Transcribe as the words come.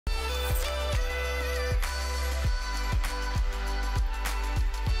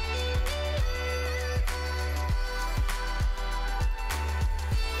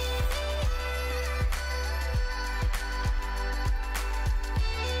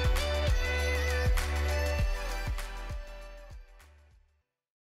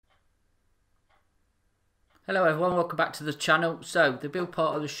Hello everyone, welcome back to the channel. So the build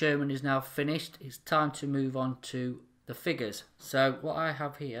part of the Sherman is now finished. It's time to move on to the figures. So what I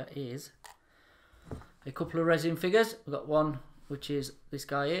have here is a couple of resin figures. We've got one which is this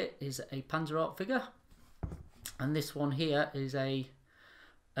guy here, is a Panzer Art figure, and this one here is a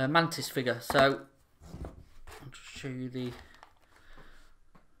Mantis figure. So I'll just show you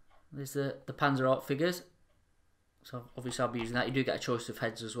there's the Panzer Art figures. So obviously I'll be using that. You do get a choice of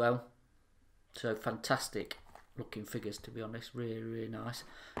heads as well. So fantastic looking figures, to be honest, really nice.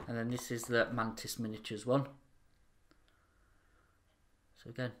 And then this is the Mantis miniatures one.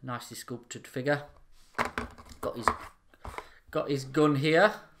 So again, nicely sculpted figure. Got his gun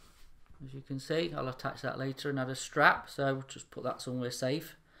here, as you can see. I'll attach that later and add a strap, so just put that somewhere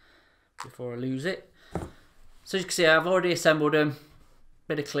safe before I lose it. So as you can see, I've already assembled them.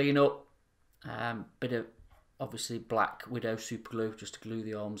 Bit of clean up, bit of obviously black Widow super glue just to glue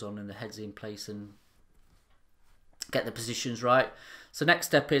the arms on and the heads in place and get the positions right. So next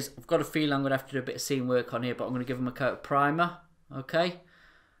step is, I've got a feeling I'm going to have to do a bit of seam work on here, but I'm going to give them a coat of primer. Okay,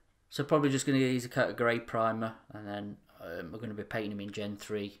 so probably just going to use a coat of grey primer, and then we're going to be painting them in Gen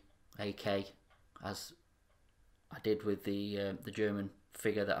 3 AK, as I did with the German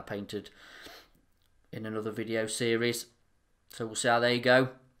figure that I painted in another video series. So we'll see how they go.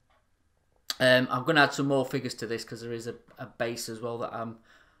 I'm going to add some more figures to this because there is a base as well that I'm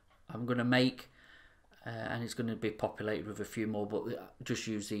going to make, and it's going to be populated with a few more. But just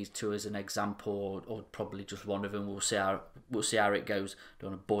use these two as an example, or probably just one of them. We'll see how it goes. Don't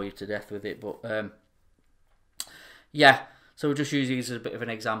want to bore you to death with it, but yeah. So we'll just use these as a bit of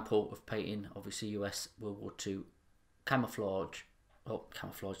an example of painting, obviously US World War II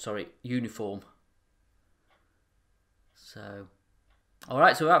uniform. So.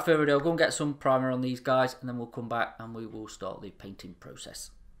 Alright, so without further ado, I'll go and get some primer on these guys, and then we'll come back and we will start the painting process.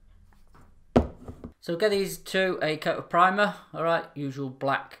 So get these two a coat of primer, alright, usual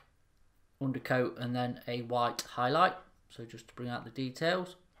black undercoat and then a white highlight, so just to bring out the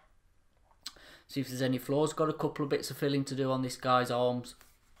details. See if there's any flaws. Got a couple of bits of filling to do on this guy's arms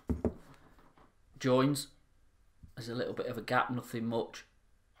joins. There's a little bit of a gap, nothing much.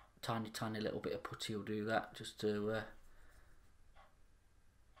 Tiny little bit of putty will do that, just to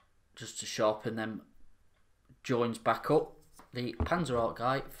sharpen them joins back up. The Panzer Art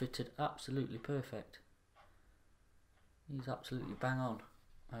guy fitted absolutely perfect. He's absolutely bang on.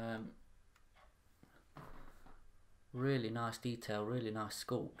 Really nice detail, really nice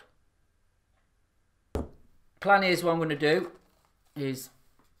sculpt. Plan is, what I'm going to do is,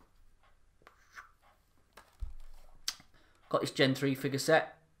 got this Gen 3 figure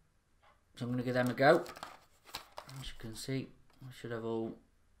set, so I'm going to give them a go. As you can see, I should have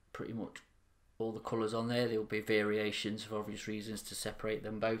pretty much all the colours on there. There will be variations for obvious reasons to separate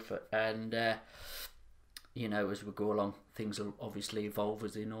them both, and you know, as we go along things will obviously evolve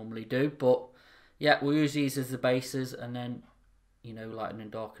as they normally do, but yeah, we'll use these as the bases, and then, you know, lighten and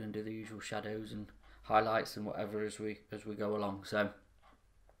darken and do the usual shadows and highlights and whatever as we go along. So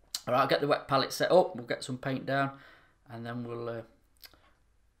alright, I'll get the wet palette set up, we'll get some paint down, and then we'll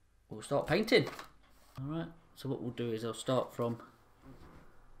start painting. Alright, so what we'll do is I'll start from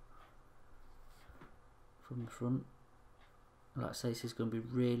the front. Like I say, this is going to be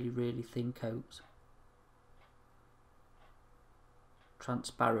really thin coats,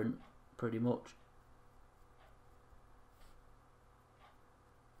 transparent pretty much.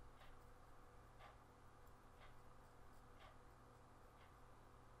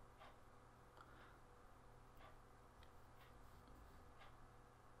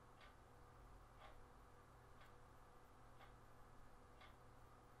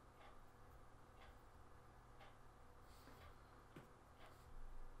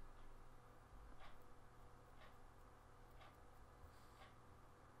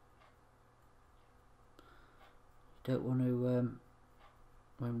 Don't want to,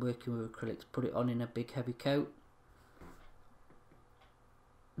 when working with acrylics, put it on in a big heavy coat.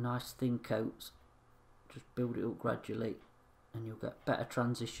 Nice thin coats, just build it up gradually, and you'll get better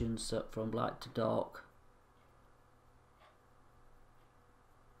transitions from light to dark.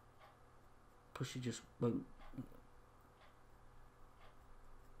 Plus you won't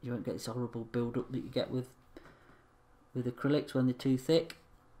get this horrible build up that you get with acrylics when they're too thick.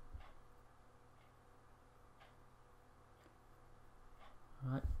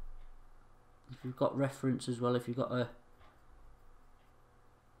 Right. If you've got reference as well, if you've got a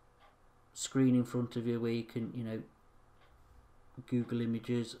screen in front of you where you can, you know, Google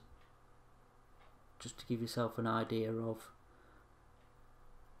images just to give yourself an idea of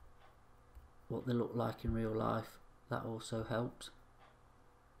what they look like in real life, that also helps.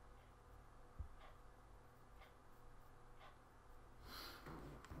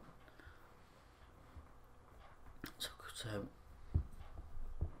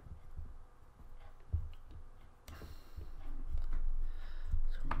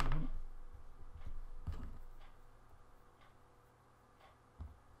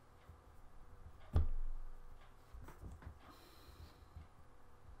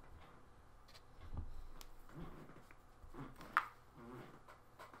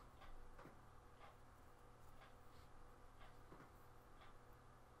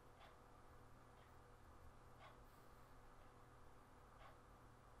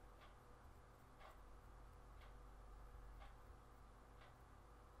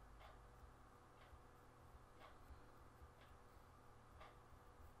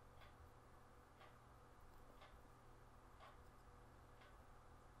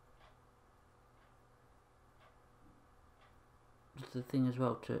 the thing as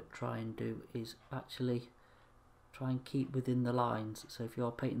well to try and do is actually try and keep within the lines. So if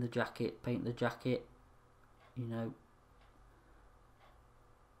you're painting the jacket, paint the jacket, you know,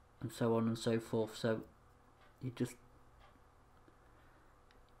 and so on and so forth. So you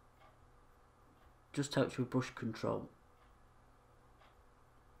just helps with brush control.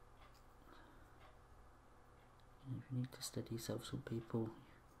 If you need to steady yourself, some people,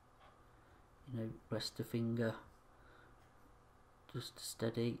 you know, rest the finger just to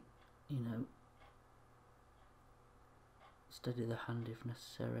steady, you know, steady the hand if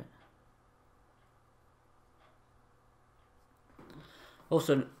necessary.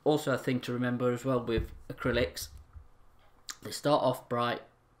 Also a thing to remember as well with acrylics, they start off bright,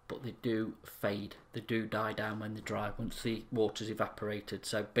 but they do fade, they do die down when they dry once the water's evaporated.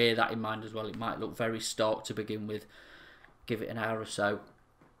 So bear that in mind as well. It might look very stark to begin with, give it an hour or so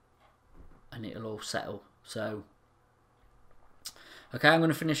and it'll all settle. So okay, I'm going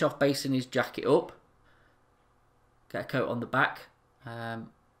to finish off basing his jacket up, get a coat on the back, then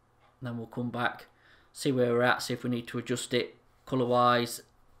we'll come back, see where we're at, see if we need to adjust it colour wise,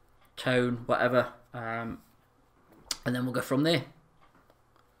 tone, whatever, and then we'll go from there.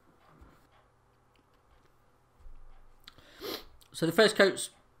 So the first coat's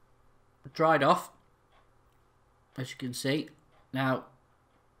dried off, as you can see. Now,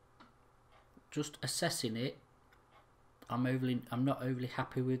 just assessing it, I'm not overly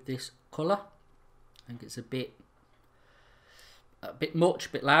happy with this colour. I think it's a bit much, a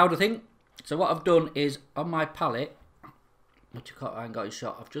bit loud, I think. So what I've done is on my palette, which I ain't got a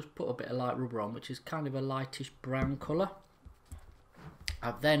shot, I've just put a bit of light rubber on, which is kind of a lightish brown colour.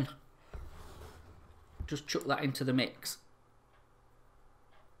 I've then just chucked that into the mix,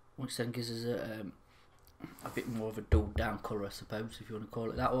 which then gives us a bit more of a dulled down colour, I suppose, if you want to call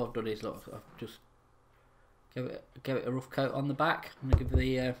it that. All I've done is, look, I've just give it a rough coat on the back. I'm going to give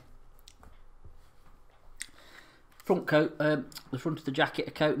the front coat, the front of the jacket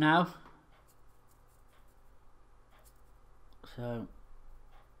a coat now. So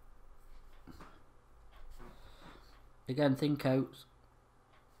again, thin coats.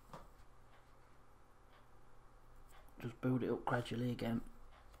 Just build it up gradually again.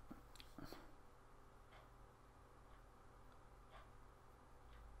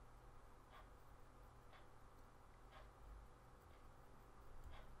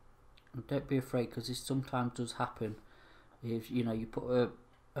 And don't be afraid, because this sometimes does happen. If you know, you put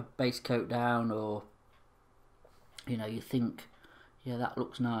a base coat down, or you know, you think, yeah, that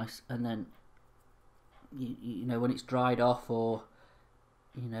looks nice, and then you know, when it's dried off, or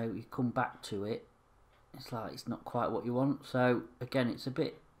you know, you come back to it, it's like it's not quite what you want. So again, it's a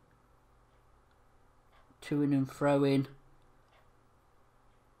bit to-ing and fro-ing,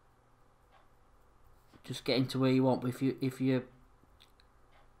 just getting to where you want. But if your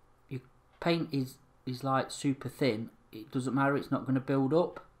paint is like super thin, it doesn't matter, it's not going to build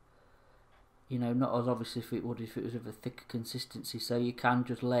up. You know, not as obviously if it would if it was of a thicker consistency. So you can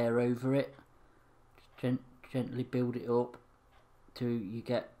just layer over it, just gently build it up till you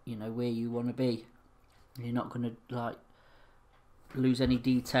get, you know, where you want to be. You're not going to like lose any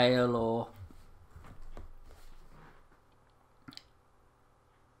detail or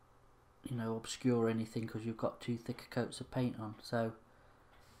you know, obscure anything because you've got two thicker coats of paint on. So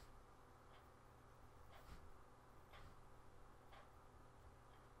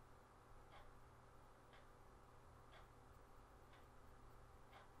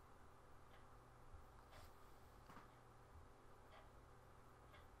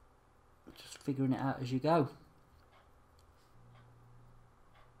just figuring it out as you go.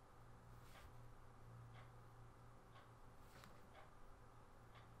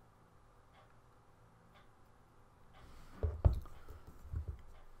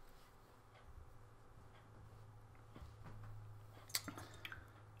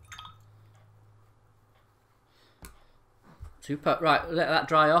 Super. Right, let that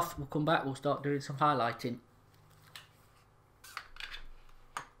dry off. We'll come back. We'll start doing some highlighting.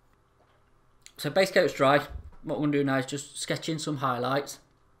 So base coat's dry. What we're going to do now is just sketch in some highlights.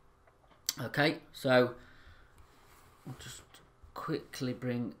 Okay, so I'll just quickly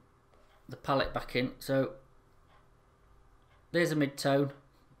bring the palette back in. So there's a mid-tone,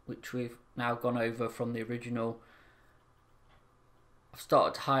 which we've now gone over from the original. I've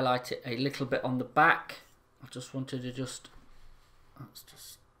started to highlight it a little bit on the back. I just wanted to just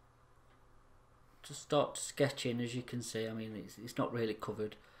start sketching. As you can see, I mean, it's not really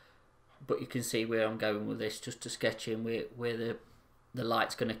covered, but you can see where I'm going with this, just to sketch in where the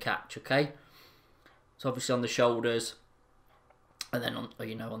light's going to catch. Okay, so obviously on the shoulders, and then on,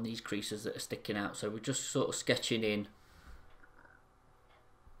 you know, on these creases that are sticking out. So we're just sort of sketching in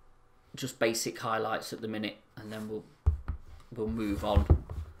just basic highlights at the minute, and then we'll move on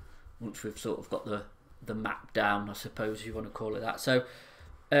once we've sort of got the map down, I suppose you want to call it that. So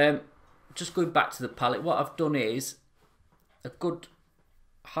just going back to the palette, what I've done is a good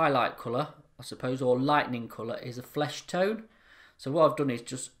highlight colour, I suppose, or lightning colour is a flesh tone. So what I've done is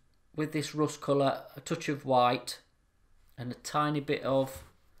just with this rust colour, a touch of white and a tiny bit of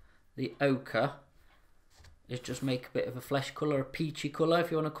the ochre, is just make a bit of a flesh colour, a peachy colour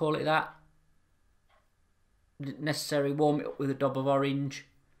if you want to call it that. Didn't necessarily warm it up with a dab of orange,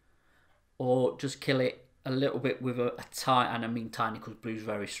 or just kill it a little bit with a tiny, and I mean tiny because blue's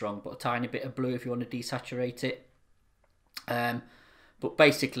very strong, but a tiny bit of blue if you want to desaturate it. But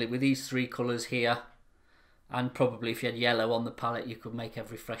basically with these three colours here, and probably if you had yellow on the palette, you could make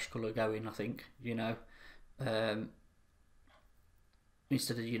every fresh colour go in, I think, you know.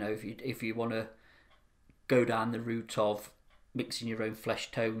 Instead of, you know, if you want to go down the route of mixing your own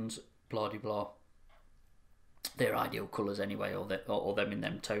flesh tones, blah de blah. They're ideal colours anyway, or them in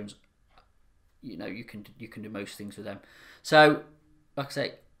them tones. You know, you can do most things with them. So, like I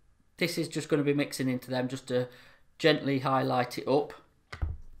say, this is just going to be mixing into them just to gently highlight it up.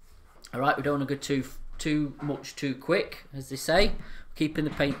 All right, we don't want to go too much too quick, as they say. Keeping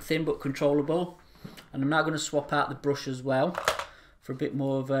the paint thin but controllable. And I'm now going to swap out the brush as well for a bit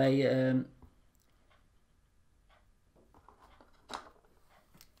more of a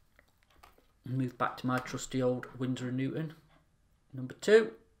move back to my trusty old Winsor & Newton number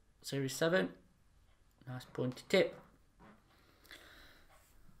 2, series 7. Nice pointy tip.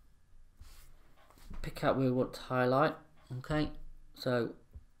 Pick out where we want to highlight. Okay, so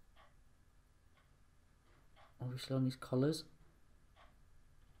obviously on these collars,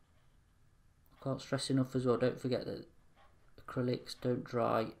 I can't stress enough as well, don't forget that acrylics don't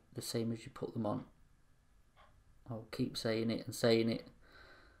dry the same as you put them on. I'll keep saying it and saying it.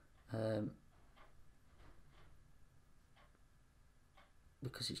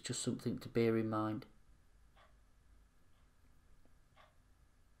 Because it's just something to bear in mind.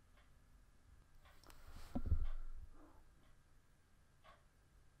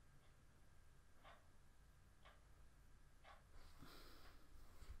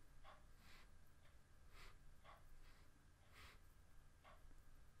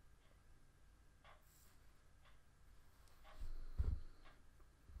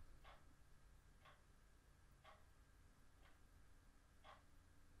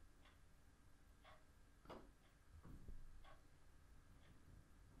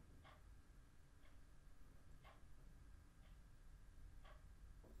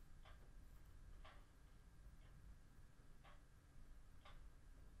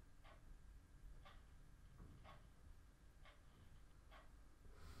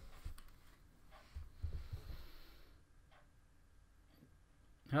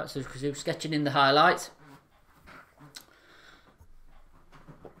 Right, so because we're sketching in the highlights,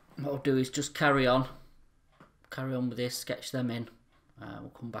 what I'll do is just carry on with this, sketch them in.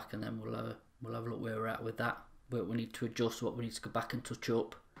 We'll come back and then we'll have a look where we're at with that. What we need to adjust, what we need to go back and touch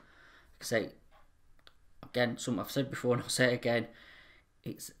up. Like I say, again, something I've said before and I'll say it again.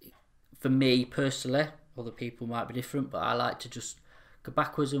 It's, for me personally, other people might be different, but I like to just go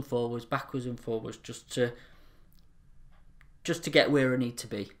backwards and forwards, just to get where I need to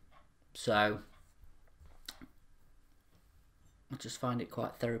be. So I just find it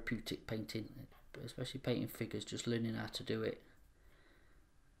quite therapeutic painting, especially painting figures, just learning how to do it,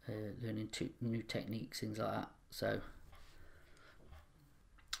 learning new techniques, things like that. So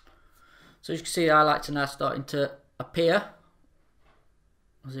as you can see, the highlights are now starting to appear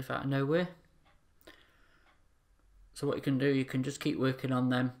as if out of nowhere. So what you can do, you can just keep working on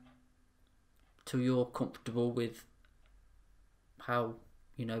them till you're comfortable with how,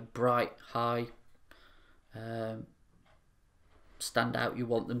 you know, bright, high, stand out you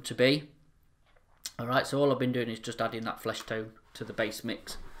want them to be. Alright, so all I've been doing is just adding that flesh tone to the base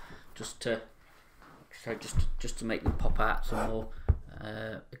mix, just to make them pop out some more.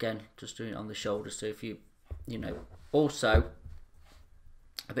 Again, just doing it on the shoulders. So if you know, also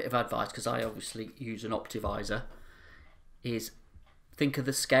a bit of advice, because I obviously use an Optivisor, is think of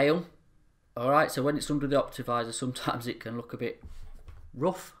the scale. Alright, so when it's under the Optivisor, sometimes it can look a bit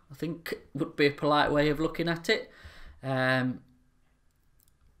rough, I think would be a polite way of looking at it.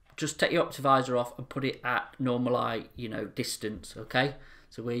 Just take your Optivisor off and put it at normal eye, you know, distance, okay?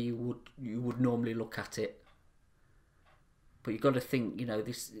 So where you would normally look at it. But you've got to think, you know,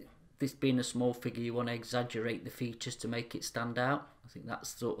 this being a small figure, you want to exaggerate the features to make it stand out. I think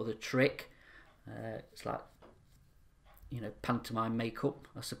that's sort of the trick. It's like, you know, pantomime makeup,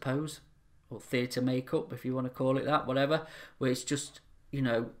 I suppose, or theatre makeup, if you want to call it that, whatever, where it's just, you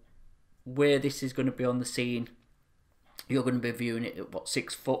know, where this is going to be on the scene. You're going to be viewing it at what,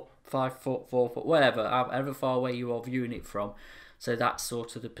 6 foot, 5 foot, 4 foot, whatever, however far away you are viewing it from. So that's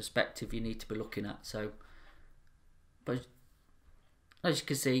sort of the perspective you need to be looking at. So, but as you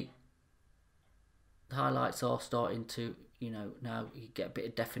can see, the highlights are starting to, you know, now you get a bit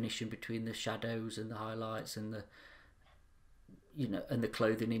of definition between the shadows and the highlights and the, you know, and the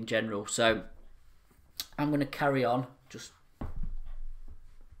clothing in general. So I'm going to carry on just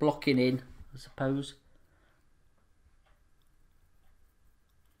blocking in, I suppose.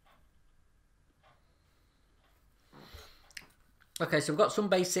 Okay, so we've got some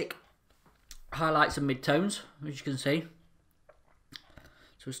basic highlights and midtones, as you can see.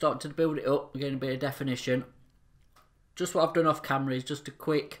 So we're starting to build it up, we're getting a bit of definition. Just what I've done off camera is just a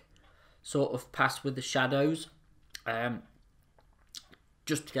quick sort of pass with the shadows.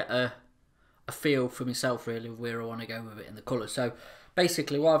 Just to get a feel for myself really of where I want to go with it in the colour. So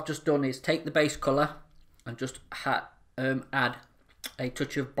basically what I've just done is take the base colour and just add a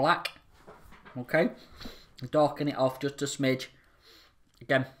touch of black. Okay, darken it off just a smidge.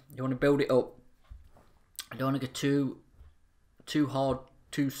 Again, you want to build it up. You don't want to go too hard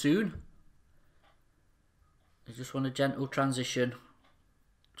too soon. You just want a gentle transition,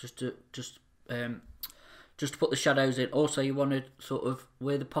 just to put the shadows in. Also, you want to sort of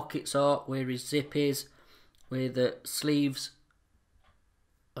where the pockets are, where his zip is, where the sleeves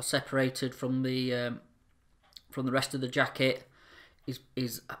are separated from the rest of the jacket.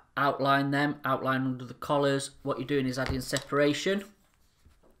 Is outline them, outline under the collars. What you're doing is adding separation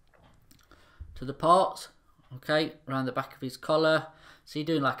to the parts, okay, around the back of his collar. So you're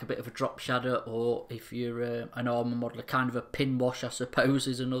doing like a bit of a drop shadow, or if you're an armour modeler, kind of a pin wash, I suppose,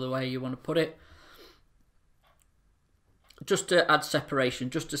 is another way you want to put it. Just to add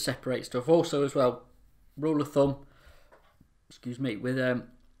separation, just to separate stuff. Also as well, rule of thumb, excuse me, with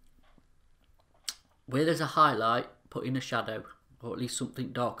where there's a highlight, put in a shadow, or at least something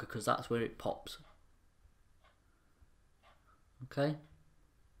darker, because that's where it pops. Okay.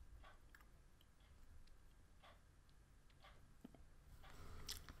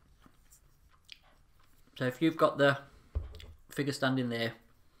 So if you've got the figure standing there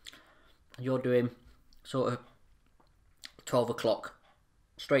and you're doing sort of 12 o'clock,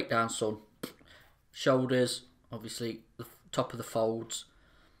 straight down sun, shoulders, obviously the top of the folds,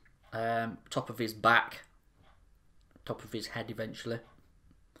 top of his back, top of his head eventually,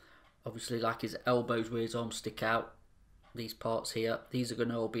 obviously like his elbows where his arms stick out, these parts here, these are going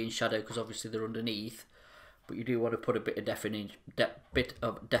to all be in shadow because obviously they're underneath, but you do want to put a bit of definition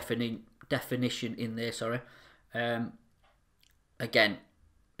in there, sorry. Again,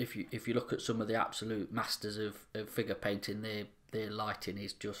 if you look at some of the absolute masters of figure painting, their lighting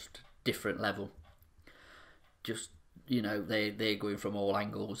is just different level. Just, you know, they're going from all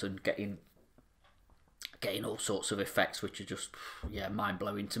angles and getting all sorts of effects which are just, yeah,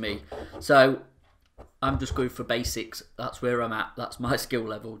 mind-blowing to me. So I'm just going for basics. That's where I'm at. That's my skill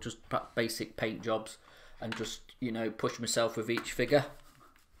level, just basic paint jobs, and just, you know, push myself with each figure.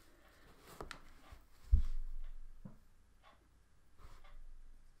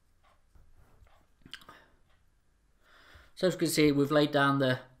 So as you can see, we've laid down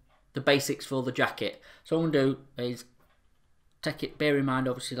the basics for the jacket. So what I'm going to do is take it, bear in mind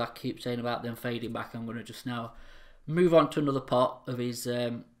obviously like I keep saying about them fading back, I'm going to just now move on to another part of his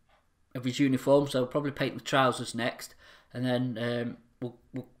uniform. So I'll probably paint the trousers next, and then we'll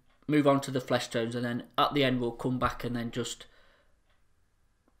move on to the flesh tones, and then at the end we'll come back and then just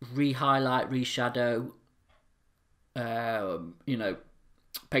re-highlight, re-shadow, you know,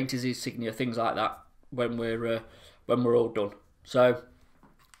 paint his insignia, things like that when we're all done. So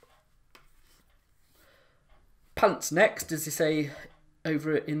pants next, as they say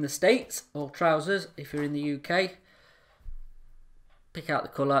over in the States, or trousers if you're in the UK. Pick out the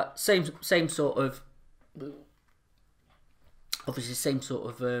colour, same sort of, obviously same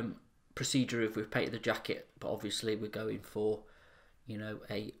sort of procedure if we've painted the jacket, but obviously we're going for, you know,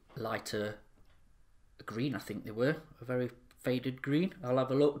 a lighter green. I think they were a very faded green. I'll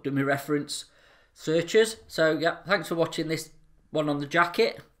have a look, do my reference searches. So yeah, thanks for watching this one on the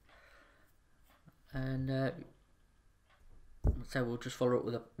jacket, and so we'll just follow up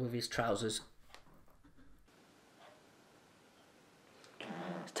with his trousers.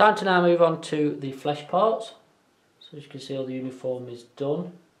 It's time to now move on to the flesh parts. So as you can see, all the uniform is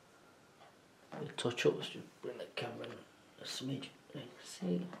done. A touch up, let's just bring the camera in a smidge. You can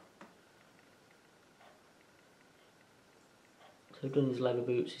see. So I've done his leather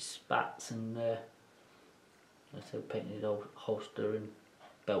boots, his spats, and I said painted his old holster and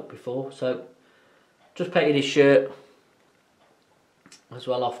belt before. So just painted his shirt as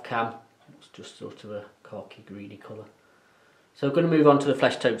well off cam. It's just sort of a khaki greeny colour. So we're going to move on to the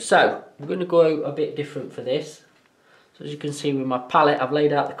flesh tone. So I'm going to go a bit different for this. So as you can see with my palette, I've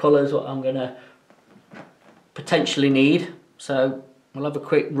laid out the colours what I'm going to potentially need. So we'll have a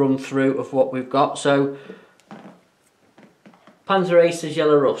quick run through of what we've got. So Panzer Aces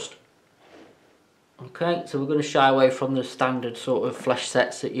Yellow Rust. Okay, so we're going to shy away from the standard sort of flesh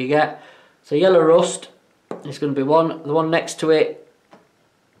sets that you get. So Yellow Rust is going to be one. The one next to it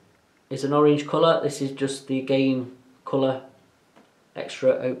is an orange colour. This is just the game colour,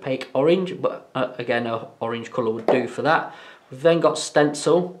 extra opaque orange, but again, an orange colour would do for that. We've then got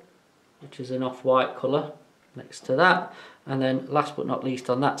Stencil, which is an off-white colour next to that. And then last but not least,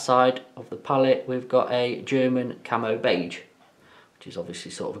 on that side of the palette, we've got a German Camo Beige, which is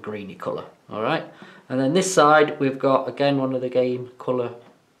obviously sort of a greeny colour. Alright, and then this side we've got again one of the game colours,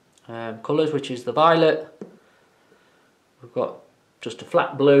 which is the Violet. We've got just a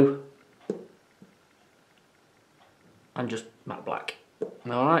flat blue and just matte black.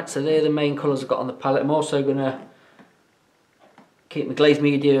 Alright, so they're the main colours I've got on the palette. I'm also going to keep my glazed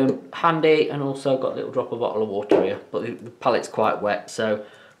medium handy, and also got a little drop of bottle of water here, but the palette's quite wet, so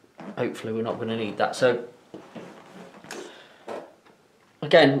hopefully we're not going to need that. So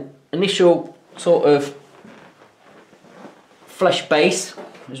again, initial sort of flesh base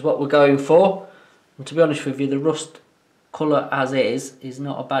is what we're going for, and to be honest with you, the rust colour as is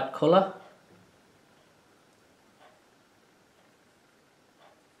not a bad colour.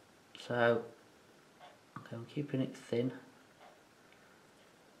 So okay, I'm keeping it thin,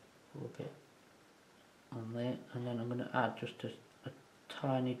 a little bit on there, and then I'm going to add just a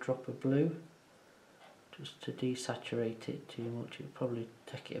tiny drop of blue just to desaturate it too much. It'll probably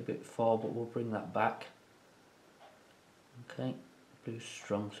take it a bit far, but we'll bring that back. Okay, blue's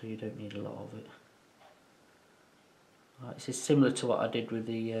strong, so you don't need a lot of it. Right, this is similar to what I did with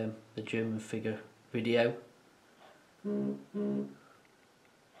the German figure video.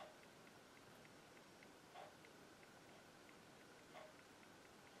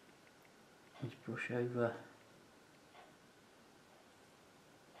 Just brush over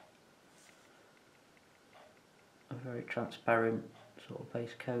a very transparent sort of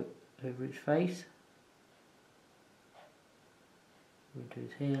base coat over his face, into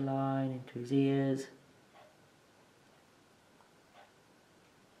his hairline, into his ears.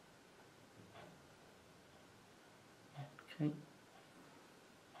 Okay.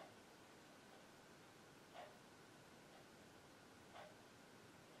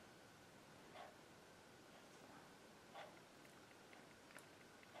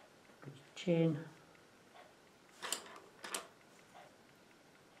 His chin.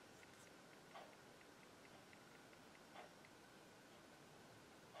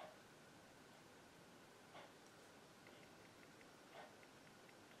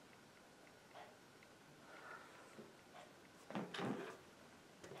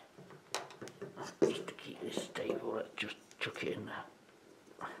 Just to keep this stable, let's just chuck it in there.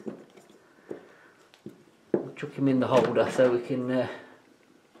 We'll chuck him in the holder so we can get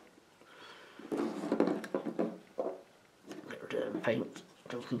rid of the paint,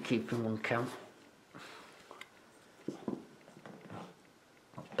 so we can keep him on cam.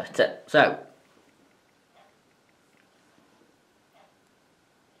 That's better. So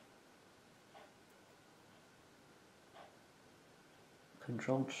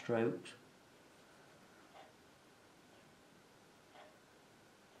controlled strokes.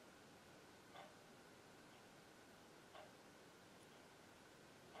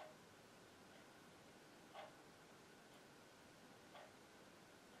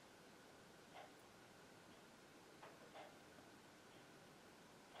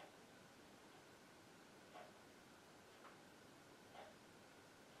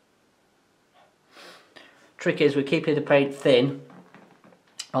 Trick is we're keeping the paint thin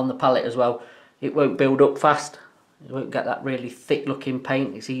on the palette as well. It won't build up fast. You won't get that really thick looking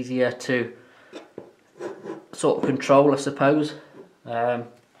paint. It's easier to sort of control, I suppose. Get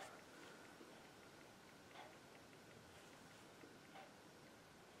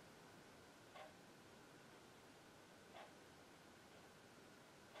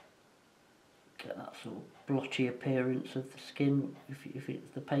that sort of blotchy appearance of the skin if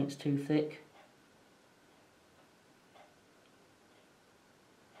the paint's too thick.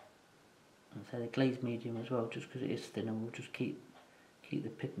 And so the glazed medium as well, just because it is thinner, we'll just keep the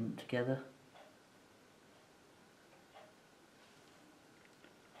pigment together.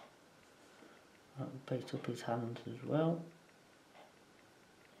 That will bait up his hands as well.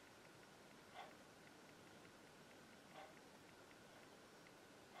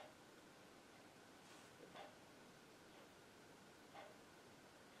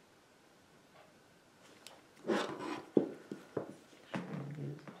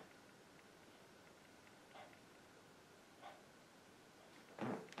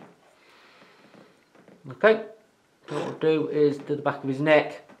 Okay, so what we'll do is do the back of his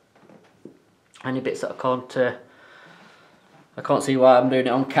neck. Any bits that I can't see why I'm doing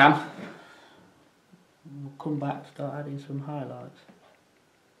it on cam. We'll come back, start adding some highlights.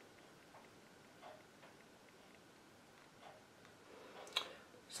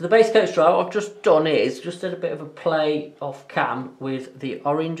 So the base coat stripe, what I've just done is just did a bit of a play off cam with the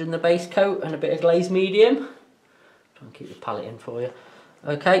orange in the base coat and a bit of glaze medium. Try and keep the palette in for you.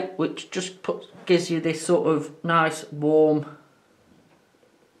 Okay, which just gives you this sort of nice warm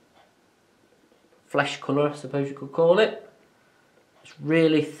flesh colour, I suppose you could call it. It's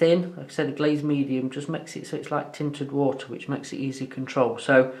really thin. Like I said, the glaze medium just makes it so it's like tinted water, which makes it easy to control.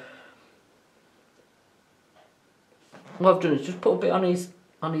 So what I've done is just put a bit on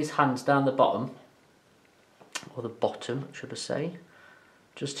his hands down the bottom, or the bottom should I say,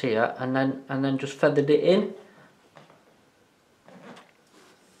 just here, and then just feathered it in.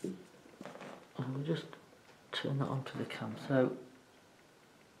 And we'll just turn that onto the cam. So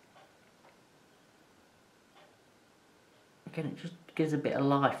again, it just gives a bit of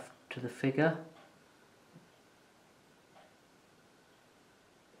life to the figure.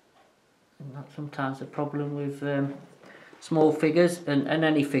 And that's sometimes the problem with small figures, and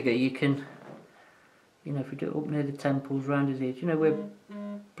any figure you can, you know, if you do it up near the temples, round his ears, you know where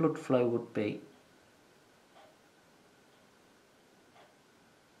blood flow would be.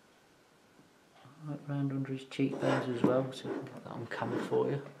 Right round under his cheekbones as well, so we can get that on camera for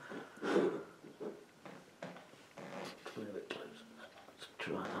you. A bit close. Let's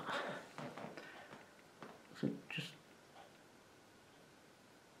try that. So just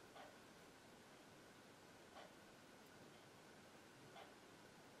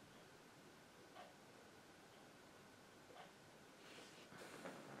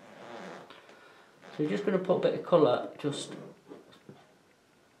so you're just going to put a bit of colour just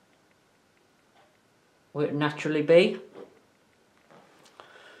where it naturally be.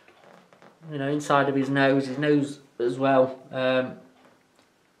 You know, inside of his nose as well,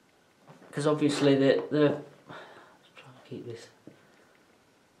 because obviously let's try and keep this.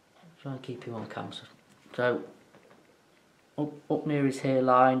 Try and keep him on camera. So up near his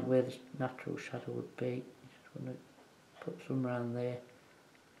hairline, where the natural shadow would be, just want to put some around there.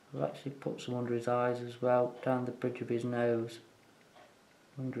 I'll actually put some under his eyes as well, down the bridge of his nose,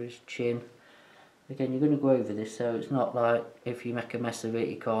 under his chin. Again, you're going to go over this, so it's not like if you make a mess of it,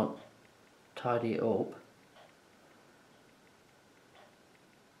 you can't tidy it up.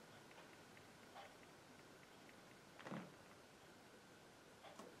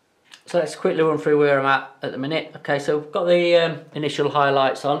 So let's quickly run through where I'm at the minute. Okay, so we've got the initial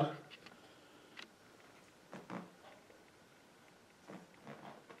highlights on.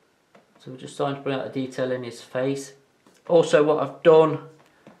 So we're just starting to bring out the detail in his face. Also, what I've done,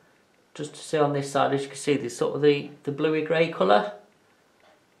 just to see on this side, as you can see, there's sort of the bluey grey colour.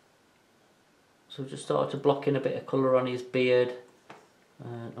 So we've just started to block in a bit of colour on his beard,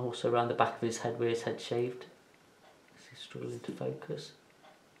 and also around the back of his head where his head's shaved. He's struggling to focus.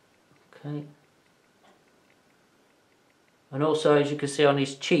 Okay. And also, as you can see on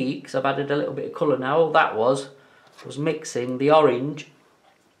his cheeks, I've added a little bit of colour now. All that was mixing the orange.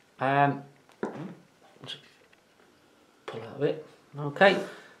 Pull out of it. Okay.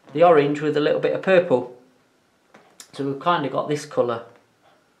 The orange with a little bit of purple. So we've kind of got this colour.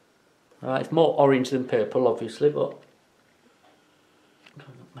 Alright, it's more orange than purple, obviously, but I'm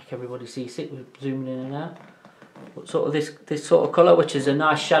trying to make everybody see it. We're zooming in and out. But sort of this sort of colour, which is a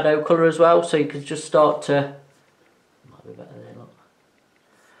nice shadow colour as well. So you can just start to, might be better there, look.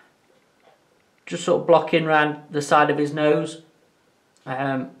 Just sort of blocking around the side of his nose,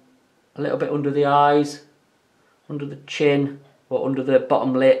 a little bit under the eyes, under the chin, or under the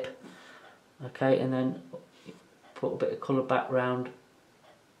bottom lip. Okay, and then put a bit of colour back round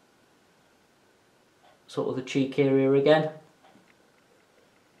sort of the cheek area again.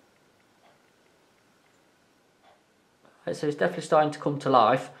 Right, so it's definitely starting to come to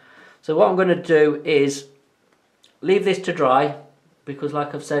life. So what I'm going to do is leave this to dry, because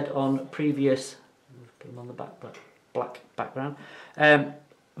like I've said on previous, put them on the black background,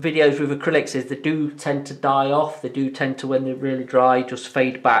 videos with acrylics, is they do tend to die off. They do tend to, when they're really dry, just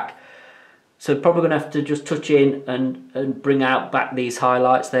fade back. So probably going to have to just touch in and bring out back these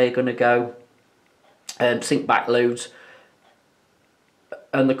highlights. They're going to go sink back loads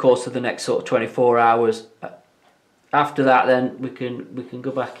in the course of the next sort of 24 hours. After that, then we can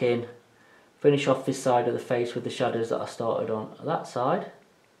go back in, finish off this side of the face with the shadows that I started on that side.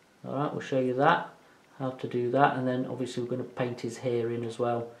 Alright, we'll show you that, how to do that, and then obviously we're going to paint his hair in as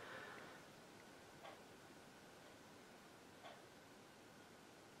well.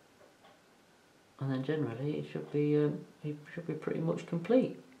 and then generally it should be pretty much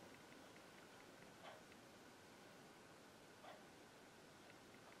complete.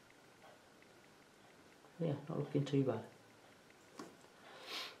 Yeah, not looking too bad.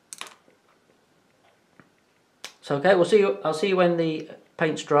 So okay, we'll see you. I'll see you when the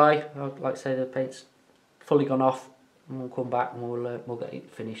paint's dry. Like I say, the paint's fully gone off, and we'll come back and we'll get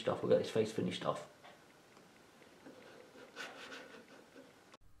it finished off. We'll get this face finished off.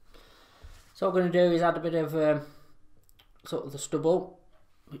 So what I'm going to do is add a bit of sort of the stubble,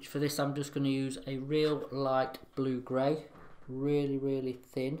 which for this I'm just going to use a real light blue grey, really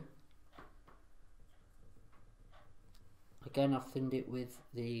thin. Again, I've thinned it with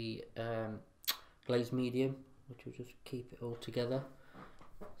the glaze medium, which will just keep it all together.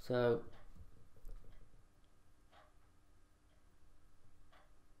 So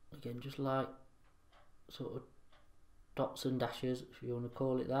again, just like sort of dots and dashes, if you want to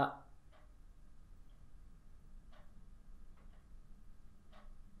call it that.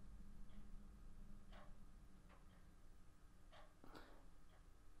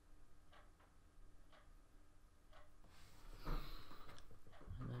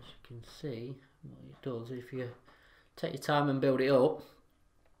 And as you can see, what it does, if you take your time and build it up,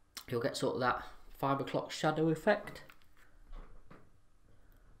 you'll get sort of that 5 o'clock shadow effect.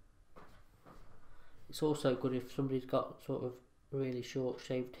 It's also good if somebody's got sort of really short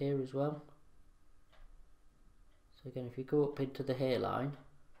shaved hair as well. So again, if you go up into the hairline,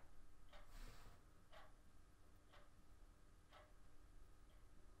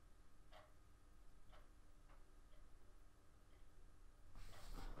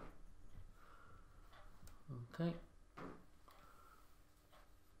 okay.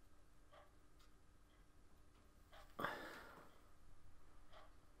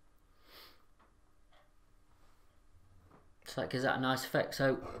 So that gives that a nice effect.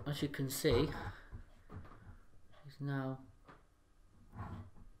 So as you can see, it's now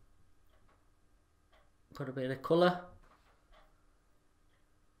got a bit of colour.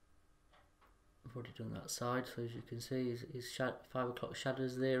 I've already done that side, so as you can see, his 5 o'clock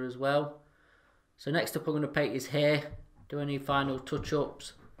shadows there as well. So next up, I'm going to paint his hair, do any final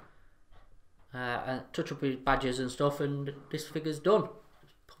touch-ups, and touch up his badges and stuff, and this figure's done.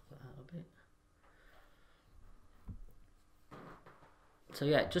 Just pop that out a bit. So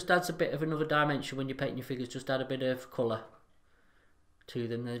yeah, it just adds a bit of another dimension when you're painting your figures. Just add a bit of colour to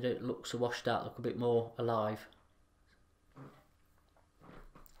them. They don't look so washed out, look a bit more alive.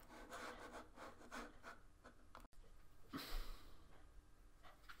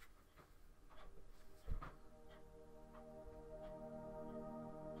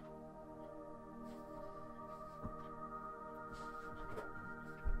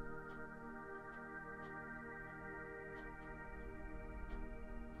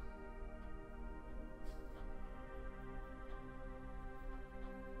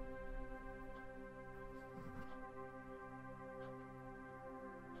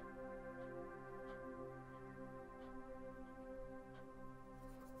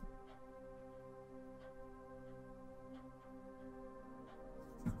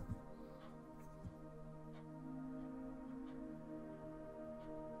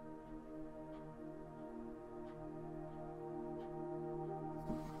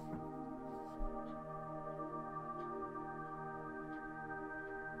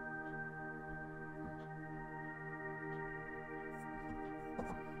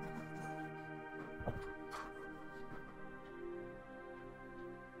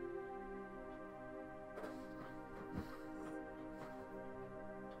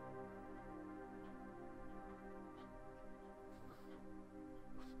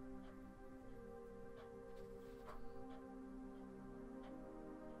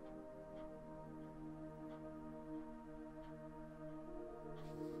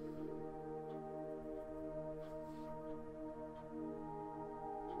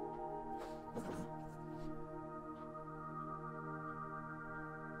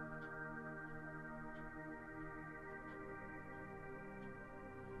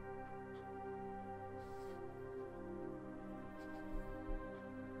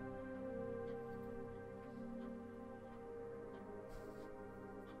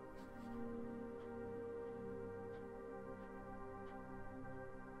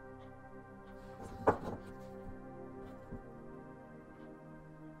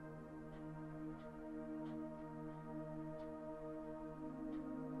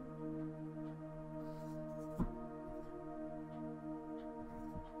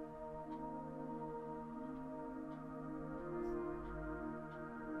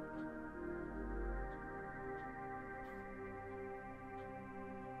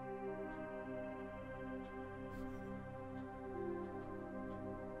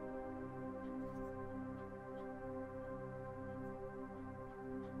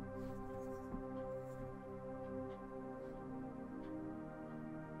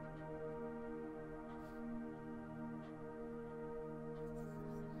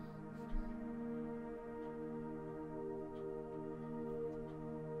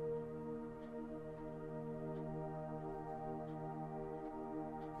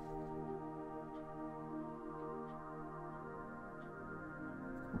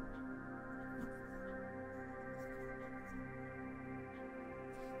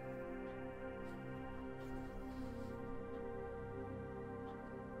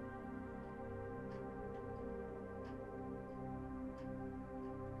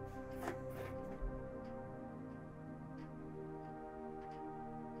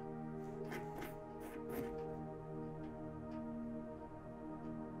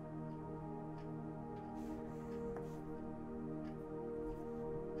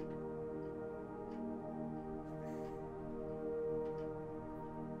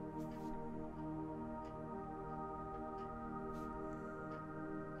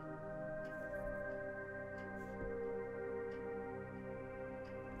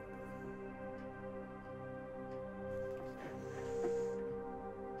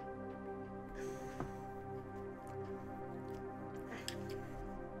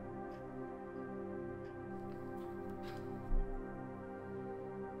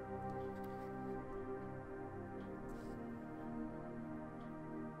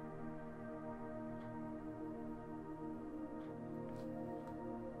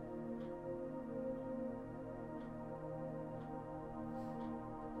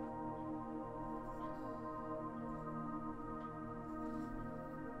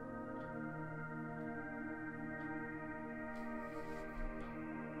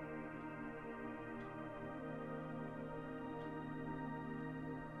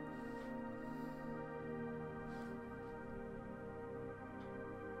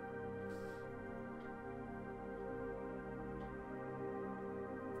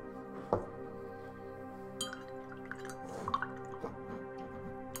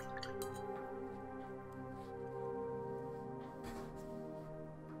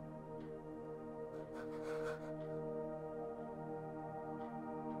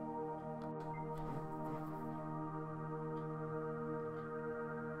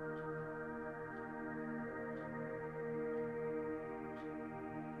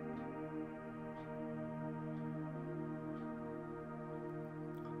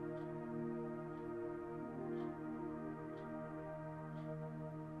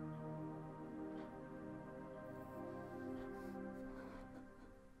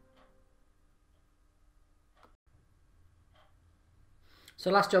 So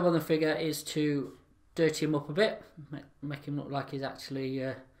last job on the figure is to dirty him up a bit, make him look like he's actually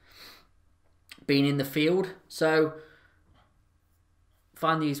been in the field. So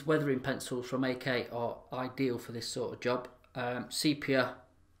find these weathering pencils from AK are ideal for this sort of job. Sepia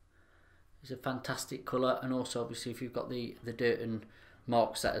is a fantastic colour, and also obviously if you've got the dirt and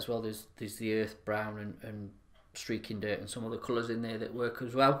mark set as well, there's the earth brown and streaking dirt and some other colours in there that work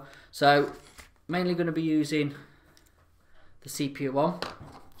as well. So mainly going to be using the sepia one.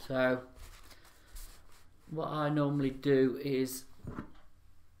 So what I normally do is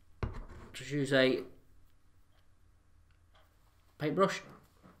just use a paintbrush,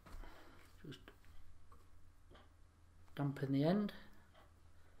 just dampen the end.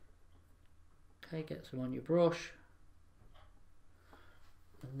 Okay, get some on your brush,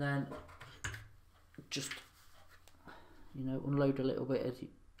 and then just, you know, unload a little bit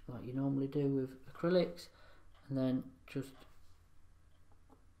like you normally do with acrylics, and then just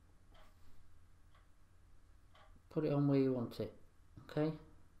put it on where you want it. Okay,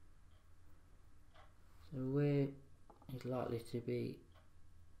 so where is likely to be,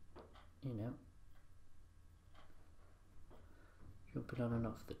 you know, jumping on and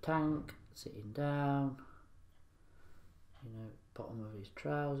off the tank, sitting down, you know, bottom of his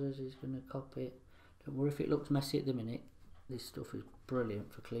trousers is going to copy it. Don't worry if it looks messy at the minute, this stuff is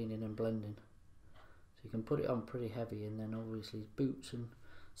brilliant for cleaning and blending. So you can put it on pretty heavy, and then obviously his boots and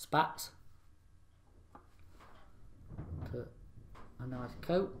spats to a nice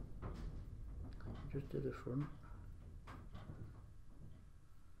coat. Just do the front.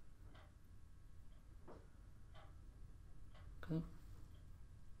 Okay.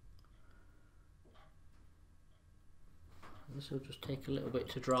 This will just take a little bit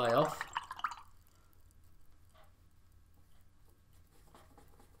to dry off.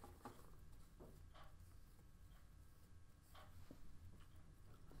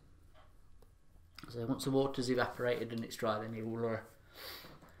 So once the water's evaporated and it's dry, then you will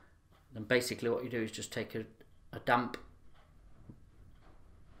then basically what you do is just take a damp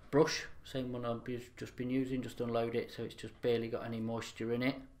brush, same one I've just been using, just unload it so it's just barely got any moisture in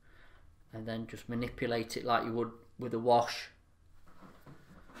it, and then just manipulate it like you would with a wash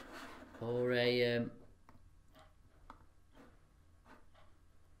or a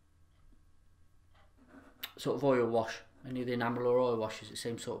sort of oil wash. Any of the enamel or oil wash is the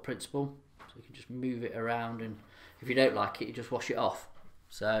same sort of principle. So you can just move it around, and if you don't like it, you just wash it off.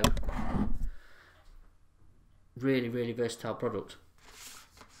 So really, really versatile product.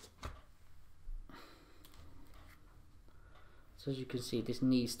 So as you can see, this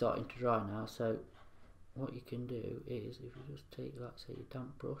knee's starting to dry now. So what you can do is, if you just take, like say, your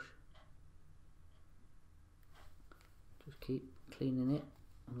damp brush, just keep cleaning it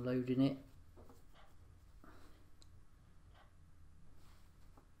and loading it.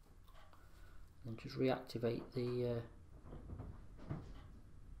 And just reactivate the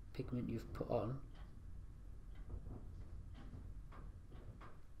pigment you've put on.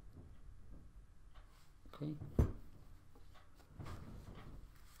 Okay.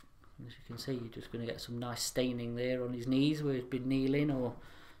 And as you can see, you're just going to get some nice staining there on his knees where he's been kneeling, or,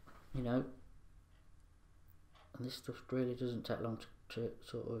 you know. And this stuff really doesn't take long to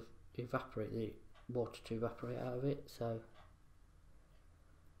sort of evaporate, the water to evaporate out of it. So.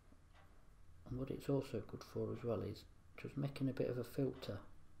 And what it's also good for as well is just making a bit of a filter.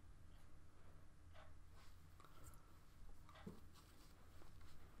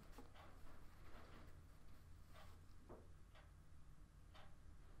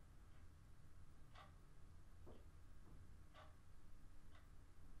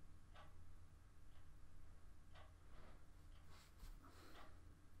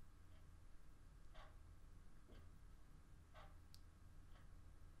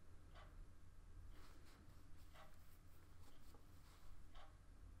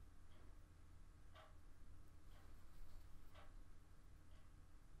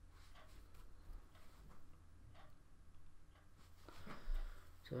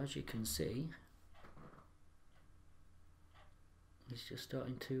 So as you can see, he's just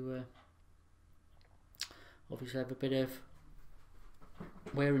starting to obviously have a bit of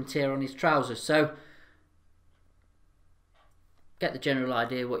wear and tear on his trousers. So get the general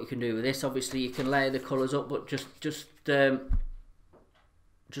idea what you can do with this. Obviously you can layer the colours up, but just bear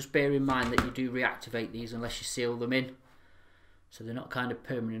in mind that you do reactivate these unless you seal them in. So they're not kind of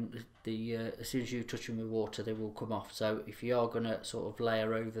permanent. As soon as you touch them with water, they will come off. So if you are going to sort of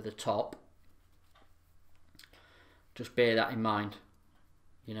layer over the top, just bear that in mind.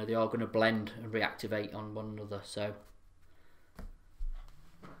 You know, they are going to blend and reactivate on one another. So,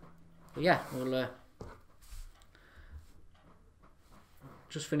 but yeah, we'll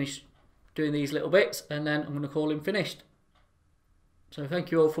just finish doing these little bits, and then I'm going to call him finished. So thank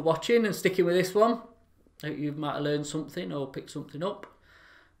you all for watching and sticking with this one. I hope you might have learned something or picked something up,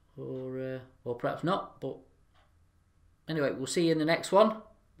 or perhaps not. But anyway, we'll see you in the next one,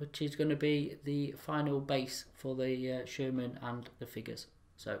 which is going to be the final base for the Sherman and the figures.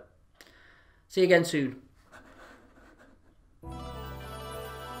 So see you again soon.